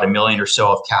there's about $1 million or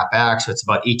so of CapEx. So it's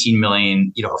about 18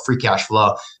 million, of free cash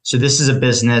flow. So this is a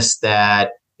business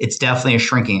that it's definitely a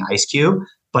shrinking ice cube,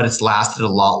 but it's lasted a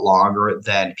lot longer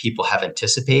than people have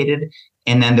anticipated.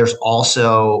 And then there's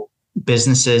also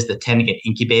businesses that tend to get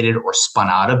incubated or spun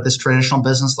out of this traditional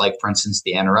business. Like, for instance,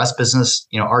 the NRS business,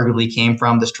 arguably came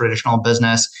from this traditional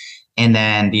business. And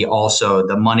then the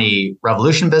money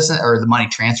revolution business or the money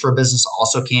transfer business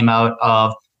also came out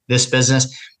of this business.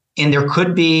 And there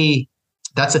could be,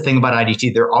 that's the thing about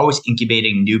IDT, they're always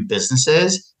incubating new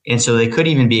businesses. And so they could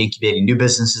even be incubating new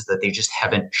businesses that they just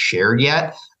haven't shared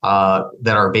yet,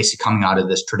 that are basically coming out of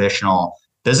this traditional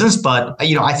business. But,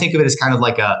 I think of it as kind of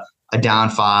like a down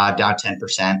 5, down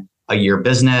 10% a year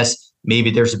business.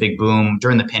 Maybe there's a big boom.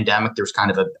 During the pandemic, there's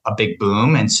kind of a big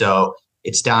boom. And so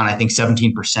it's down, I think,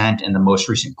 17% in the most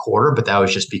recent quarter. But that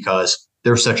was just because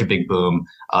there was such a big boom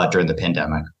during the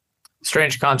pandemic.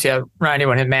 Strange comps. Yeah. Ryan, you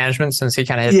want to hit management since he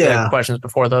kind of hit the questions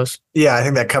before those? Yeah, I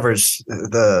think that covers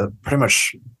the pretty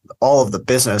much all of the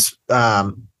business.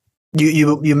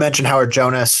 You mentioned Howard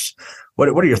Jonas. What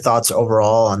are your thoughts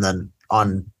overall, and then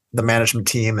on the management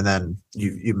team, and then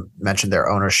you mentioned their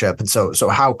ownership, and so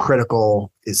how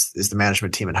critical is the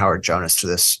management team and Howard Jonas to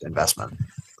this investment?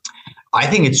 I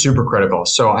think it's super critical.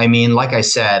 So, I mean, like I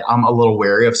said, I'm a little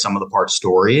wary of some of the parts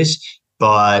stories.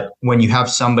 But when you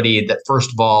have somebody that,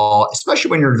 first of all,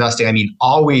 especially when you're investing, I mean,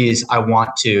 always I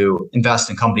want to invest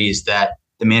in companies that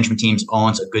the management team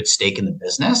owns a good stake in the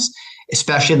business,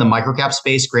 especially in the microcap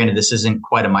space. Granted, this isn't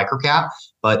quite a microcap,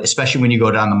 but especially when you go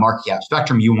down the market cap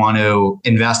spectrum, you want to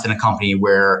invest in a company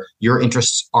where your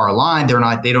interests are aligned.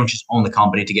 They don't just own the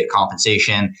company to get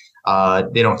compensation.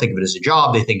 They don't think of it as a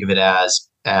job. They think of it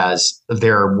as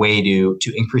their way to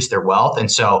increase their wealth.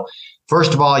 And so,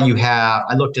 first of all,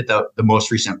 I looked at the most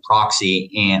recent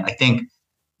proxy, and I think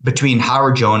between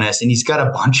Howard Jonas, and he's got a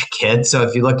bunch of kids. So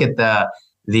if you look at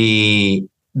the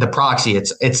proxy,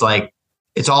 it's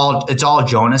all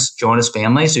Jonas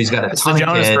family. So he's got a ton of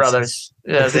Jonas kids. Brothers.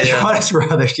 Yeah, the Jonas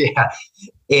Brothers. Yeah.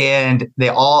 And they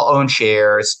all own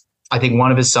shares. I think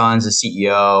one of his sons is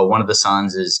CEO, one of the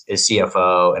sons is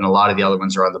CFO, and a lot of the other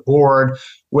ones are on the board,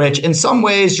 which in some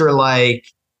ways you're like,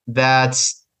 that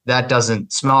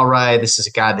doesn't smell right. This is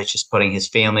a guy that's just putting his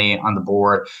family on the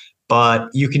board. But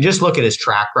you can just look at his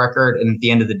track record. And at the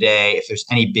end of the day, if there's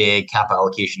any big capital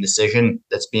allocation decision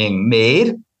that's being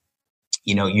made,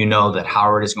 you know that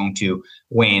Howard is going to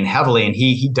weigh in heavily. And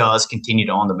he does continue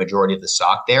to own the majority of the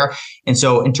stock there. And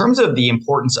so in terms of the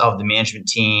importance of the management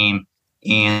team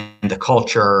and the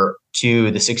culture to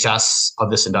the success of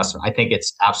this investment, I think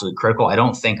it's absolutely critical. I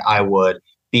don't think I would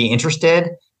be interested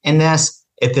in this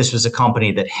if this was a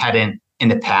company that hadn't in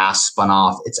the past spun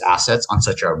off its assets on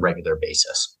such a regular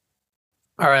basis.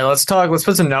 All right, let's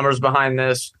put some numbers behind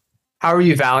this. How are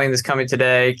you valuing this company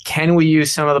today? Can we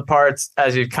use some of the parts,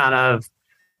 as you've kind of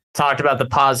talked about the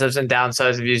positives and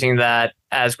downsides of using that,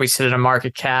 as we sit at a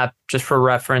market cap, just for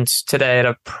reference today, at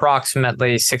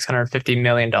approximately $650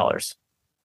 million?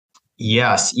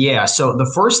 Yes. Yeah. So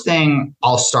the first thing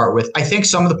I'll start with, I think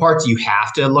some of the parts you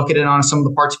have to look at it on some of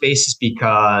the parts basis,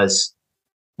 because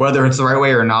whether it's the right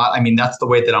way or not, I mean, that's the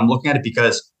way that I'm looking at it,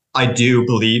 because I do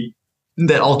believe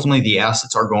that ultimately the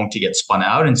assets are going to get spun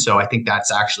out. And so I think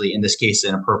that's actually, in this case,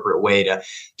 an appropriate way to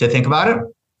think about it.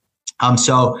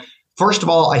 So first of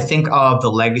all, I think of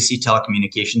the legacy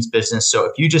telecommunications business. So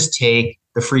if you just take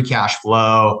the free cash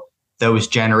flow that was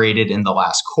generated in the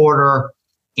last quarter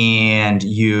and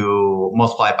you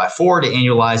multiply it by 4 to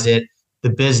annualize it, the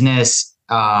business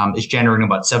is generating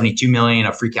about $72 million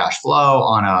of free cash flow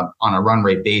on a run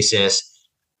rate basis.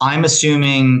 I'm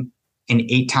assuming an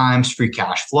 8x free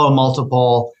cash flow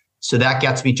multiple. So that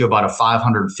gets me to about a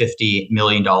 $550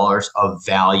 million of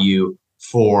value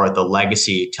for the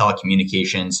legacy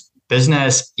telecommunications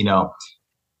business. 8x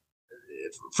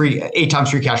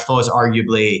free cash flow is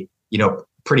arguably,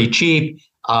 pretty cheap.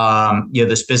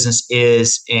 This business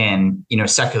is in,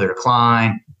 secular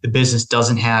decline. The business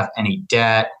doesn't have any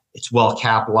debt. It's well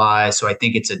capitalized, so I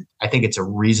think it's a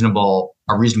reasonable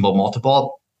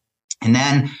multiple. And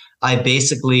then I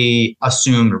basically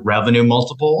assumed revenue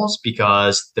multiples,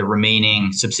 because the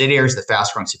remaining subsidiaries, the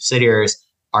fast-growing subsidiaries,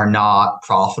 are not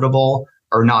profitable,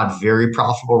 or not very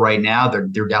profitable right now. They're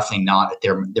definitely not at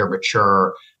their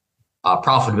mature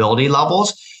profitability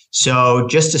levels. So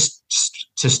just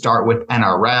to start with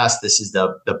NRS, this is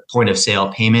the point of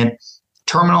sale payment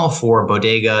terminal for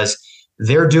bodegas.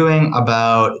 They're growing at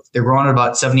about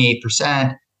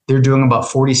 78%. They're doing about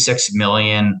 $46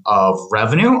 million of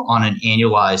revenue on an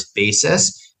annualized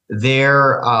basis.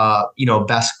 Their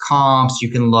best comps,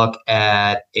 you can look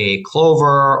at a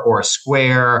Clover or a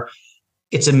Square.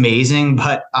 It's amazing,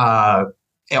 but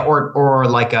or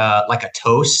like a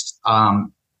Toast.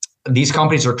 These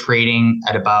companies are trading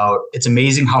at about, it's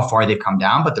amazing how far they've come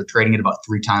down, but they're trading at about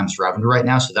 3x revenue right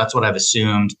now. So that's what I've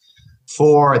assumed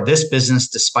for this business,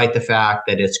 despite the fact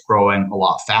that it's growing a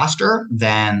lot faster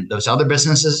than those other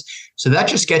businesses. So that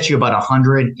just gets you about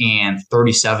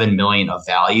 $137 million of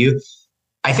value.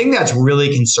 I think that's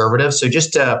really conservative. So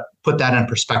just to put that in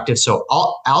perspective, so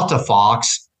Alta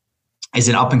Fox is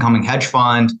an up and coming hedge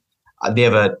fund. They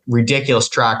have a ridiculous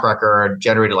track record,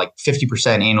 generated like 50%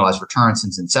 annualized return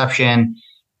since inception.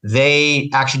 They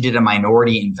actually did a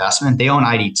minority investment. They own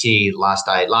IDT,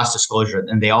 last disclosure,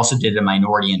 and they also did a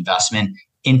minority investment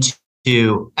into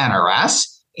NRS.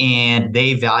 And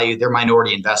they valued their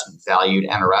minority investment valued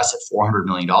NRS at $400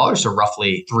 million, so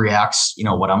roughly 3x,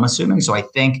 what I'm assuming. So I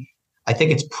think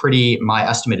it's pretty. My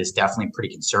estimate is definitely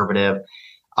pretty conservative.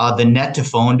 The net to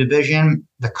phone division,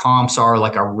 the comps are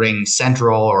like a Ring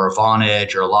Central or a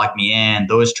Vonage or Log Me In.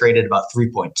 Those traded about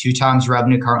 3.2 times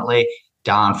revenue currently,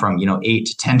 down from 8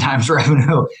 to 10 times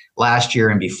revenue last year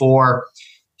and before.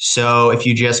 So if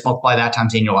you just multiply that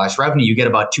times annualized revenue, you get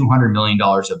about $200 million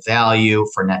of value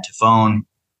for net to phone.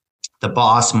 The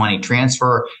Boss money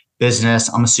transfer business,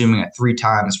 I'm assuming at 3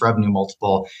 times revenue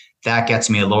multiple. That gets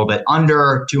me a little bit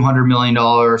under $200 million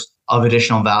of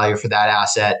additional value for that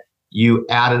asset. You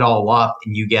add it all up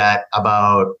and you get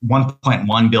about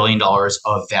 $1.1 billion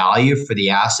of value for the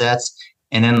assets.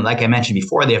 And then, like I mentioned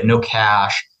before, they have no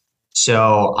cash.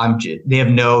 So they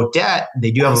have no debt. They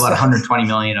do have about $120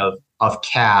 million of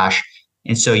cash.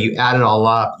 And so you add it all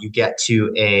up, you get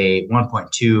to a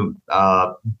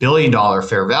 $1.2 billion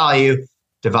fair value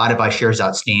divided by shares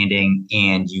outstanding,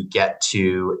 and you get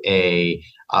to a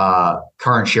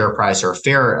current share price or a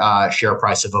fair share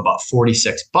price of about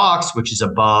 $46, which is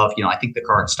above, I think the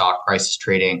current stock price is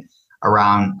trading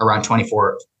around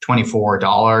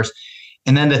 $24.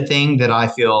 And then the thing that I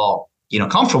feel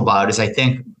comfortable about is I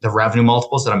think the revenue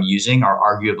multiples that I'm using are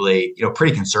arguably,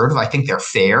 pretty conservative. I think they're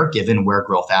fair given where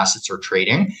growth assets are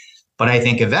trading. But I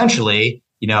think eventually,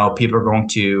 people are going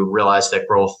to realize that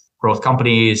growth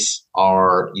companies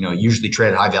are, usually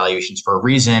trade at high valuations for a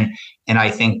reason. And I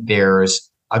think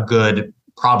there's a good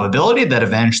probability that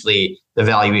eventually the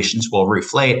valuations will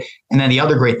reflate. And then the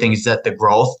other great thing is that the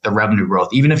revenue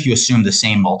growth, even if you assume the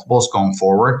same multiples going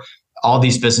forward, all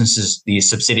these businesses, these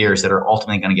subsidiaries that are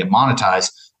ultimately going to get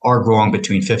monetized are growing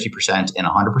between 50% and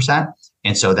 100%.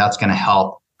 And so that's going to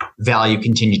help value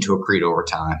continue to accrete over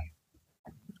time.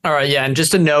 All right. Yeah. And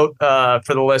just a note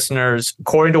for the listeners,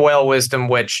 according to Whale Wisdom,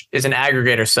 which is an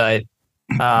aggregator site,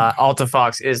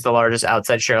 Altifox is the largest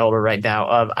outside shareholder right now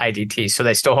of IDT. So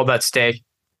they still hold that stake.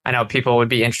 I know people would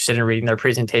be interested in reading their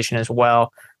presentation as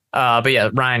well. But yeah,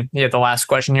 Ryan, you have the last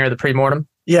question here, the pre-mortem.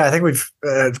 Yeah, I think we've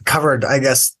covered, I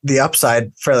guess, the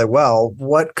upside fairly well.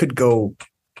 What could go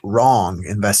wrong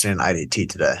investing in IDT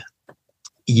today?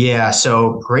 Yeah,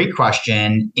 so great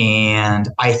question, and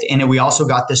we also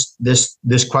got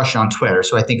this question on Twitter.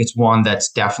 So I think it's one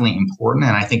that's definitely important,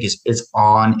 and I think is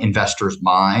on investors'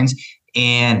 minds.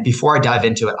 And before I dive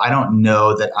into it, I don't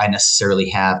know that I necessarily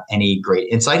have any great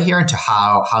insight here into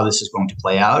how this is going to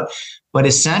play out. But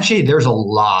essentially, there's a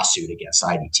lawsuit against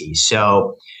IDT.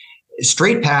 So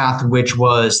Straight Path, which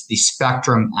was the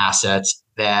Spectrum assets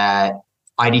that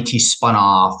IDT spun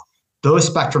off, those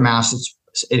Spectrum assets,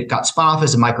 it got spun off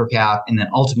as a microcap, and then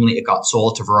ultimately it got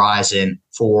sold to Verizon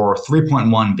for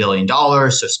 $3.1 billion.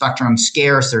 So Spectrum's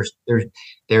scarce.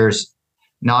 There's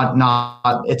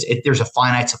a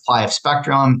finite supply of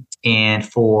spectrum, and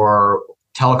for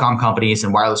telecom companies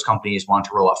and wireless companies want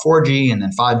to roll out 4G and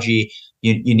then 5G,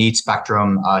 you need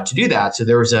spectrum to do that. So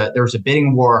there was a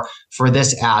bidding war for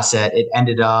this asset. It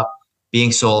ended up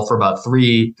being sold for about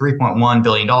 $3.1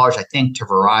 billion, I think, to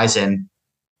Verizon.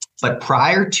 But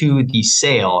prior to the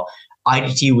sale,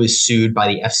 IDT was sued by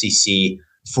the FCC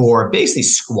for basically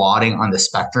squatting on the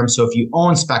spectrum. So if you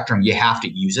own spectrum, you have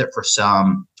to use it for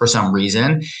some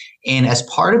reason. And as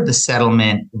part of the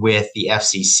settlement with the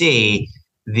FCC,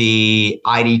 the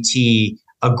IDT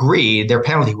agreed. Their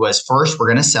penalty was, first, we're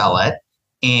going to sell it.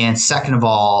 And second of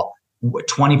all,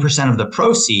 20% of the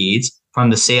proceeds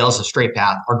from the sales of Straight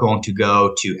Path are going to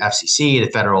go to FCC, the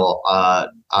federal,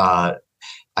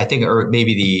 I think, or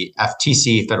maybe the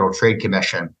FTC, Federal Trade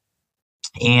Commission.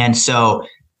 And so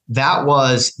that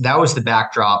was the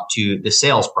backdrop to the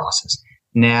sales process.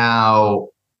 Now,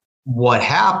 what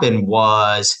happened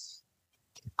was,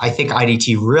 I think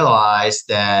IDT realized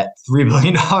that $3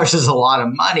 billion is a lot of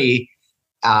money.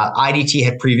 IDT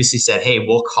had previously said, hey,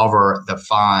 we'll cover the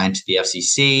fine to the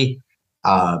FCC.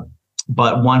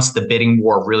 But once the bidding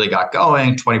war really got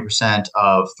going, 20%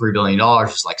 of $3 billion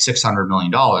is like $600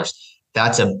 million.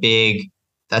 That's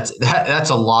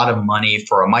a lot of money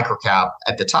for a microcap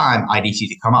at the time, IDT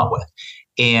to come up with.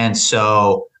 And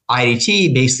so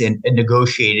IDT basically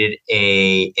negotiated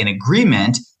an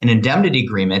agreement, an indemnity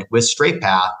agreement with Straight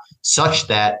Path, such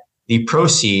that the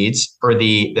proceeds or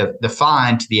the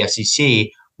fine to the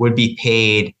FCC would be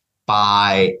paid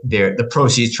by the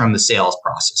proceeds from the sales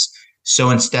process. So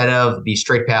instead of the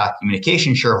Straight Path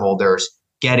communication shareholders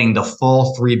getting the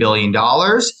full $3 billion.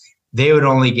 They would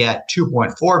only get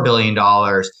 $2.4 billion,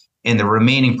 and the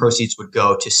remaining proceeds would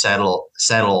go to settle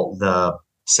the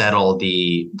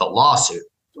lawsuit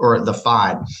or the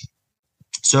fine.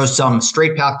 So some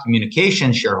Straight Path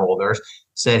Communications shareholders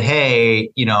said, hey,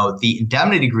 the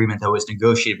indemnity agreement that was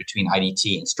negotiated between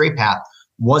IDT and Straight Path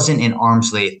wasn't an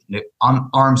arm's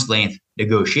length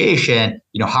negotiation.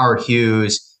 Howard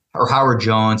Hughes or Howard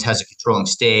Jones has a controlling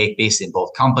stake basically in both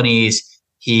companies.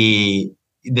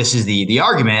 This is the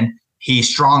argument. He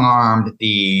strong-armed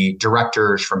the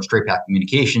directors from Straight Path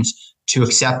Communications to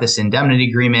accept this indemnity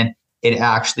agreement. It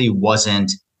actually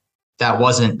wasn't That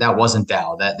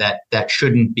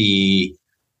shouldn't be.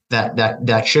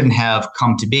 That shouldn't have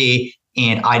come to be,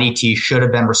 and IDT should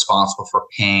have been responsible for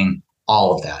paying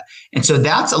all of that. And so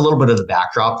that's a little bit of the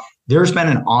backdrop. There's been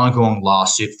an ongoing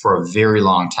lawsuit for a very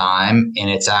long time, and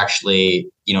it's actually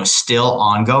still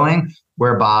ongoing,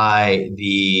 whereby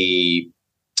the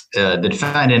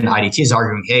defendant, IDT, is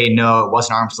arguing, hey, no, it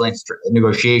wasn't arm's length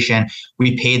negotiation.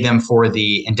 We paid them for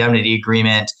the indemnity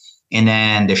agreement. And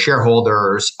then the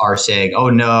shareholders are saying, oh,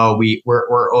 no,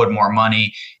 we're owed more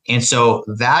money. And so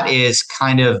that is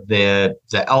kind of the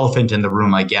elephant in the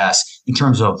room, I guess, in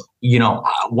terms of,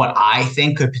 what I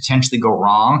think could potentially go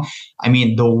wrong. I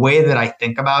mean, the way that I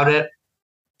think about it,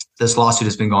 this lawsuit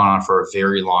has been going on for a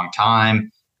very long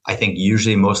time. I think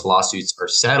usually most lawsuits are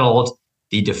settled.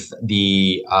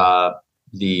 The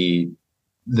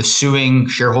suing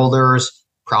shareholders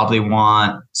probably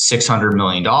want $600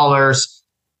 million.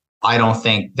 I don't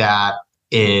think that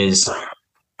is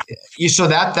so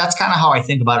that's kind of how I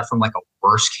think about it from like a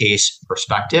worst case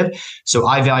perspective. So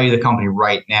I value the company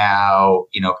right now,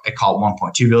 I call it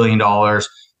 $1.2 billion.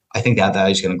 I think that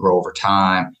value is going to grow over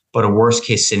time. But a worst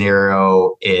case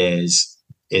scenario is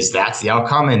that's the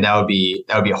outcome, and that would be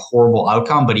a horrible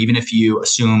outcome. But even if you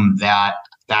assume that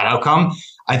outcome,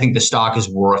 I think the stock is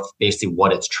worth basically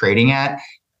what it's trading at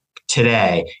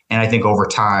today. And I think over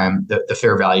time, the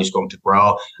fair value is going to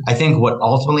grow. I think what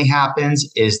ultimately happens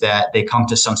is that they come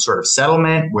to some sort of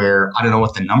settlement where I don't know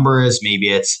what the number is. Maybe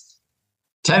it's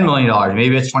 $10 million.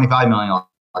 Maybe it's $25 million.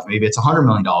 Maybe it's $100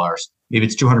 million. Maybe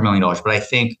it's $200 million. But I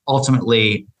think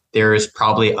ultimately there is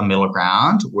probably a middle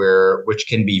ground which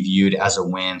can be viewed as a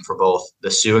win for both the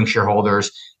suing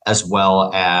shareholders as well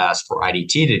as for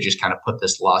IDT to just kind of put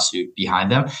this lawsuit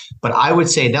behind them. But I would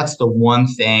say that's the one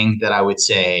thing that I would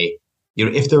say,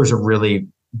 if there was a really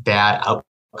bad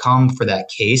outcome for that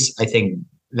case, I think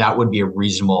that would be a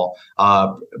reasonable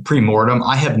pre-mortem.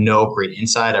 I have no great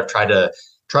insight. I've tried to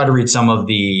read some of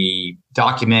the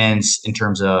documents in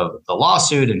terms of the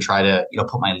lawsuit and try to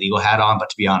put my legal hat on. But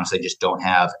to be honest, I just don't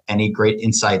have any great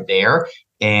insight there.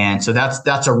 And so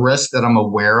that's a risk that I'm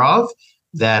aware of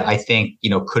that I think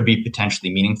could be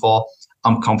potentially meaningful.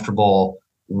 I'm comfortable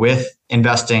with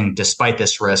investing despite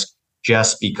this risk,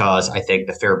 just because I think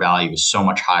the fair value is so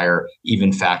much higher,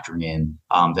 even factoring in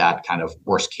that kind of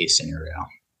worst case scenario.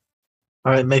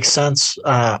 All right, makes sense.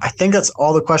 I think that's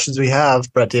all the questions we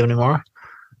have. Brett, do you have any more?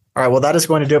 All right, well, that is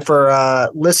going to do it for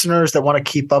listeners that want to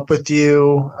keep up with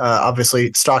you.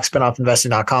 Obviously,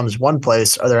 stockspinoffinvesting.com is one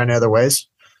place. Are there any other ways?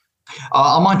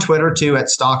 I'm on Twitter too at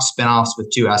Stock Spinoffs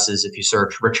with 2 S's. If you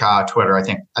search Rich Howe Twitter, I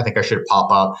think I should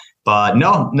pop up. But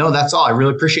no, that's all. I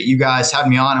really appreciate you guys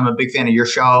having me on. I'm a big fan of your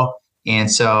show,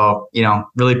 and so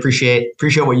really appreciate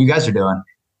what you guys are doing.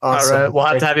 Awesome. All right, we'll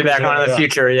have to have you back on in the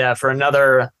future, for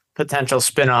another potential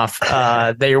spinoff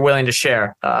that you're willing to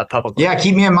share publicly. Yeah,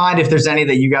 keep me in mind if there's any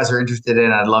that you guys are interested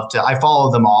in. I'd love to. I follow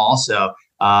them all, so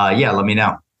let me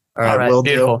know. All right, will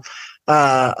do.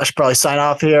 I should probably sign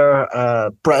off here.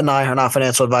 Brett and I are not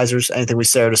financial advisors. Anything we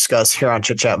say or discuss here on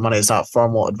Chit Chat Money is not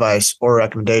formal advice or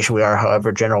recommendation. We are,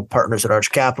 however, general partners at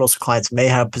Arch Capital, so clients may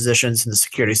have positions in the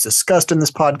securities discussed in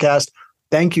this podcast.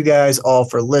 Thank you guys all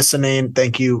for listening.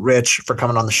 Thank you, Rich, for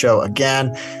coming on the show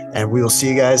again, and we will see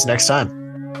you guys next time.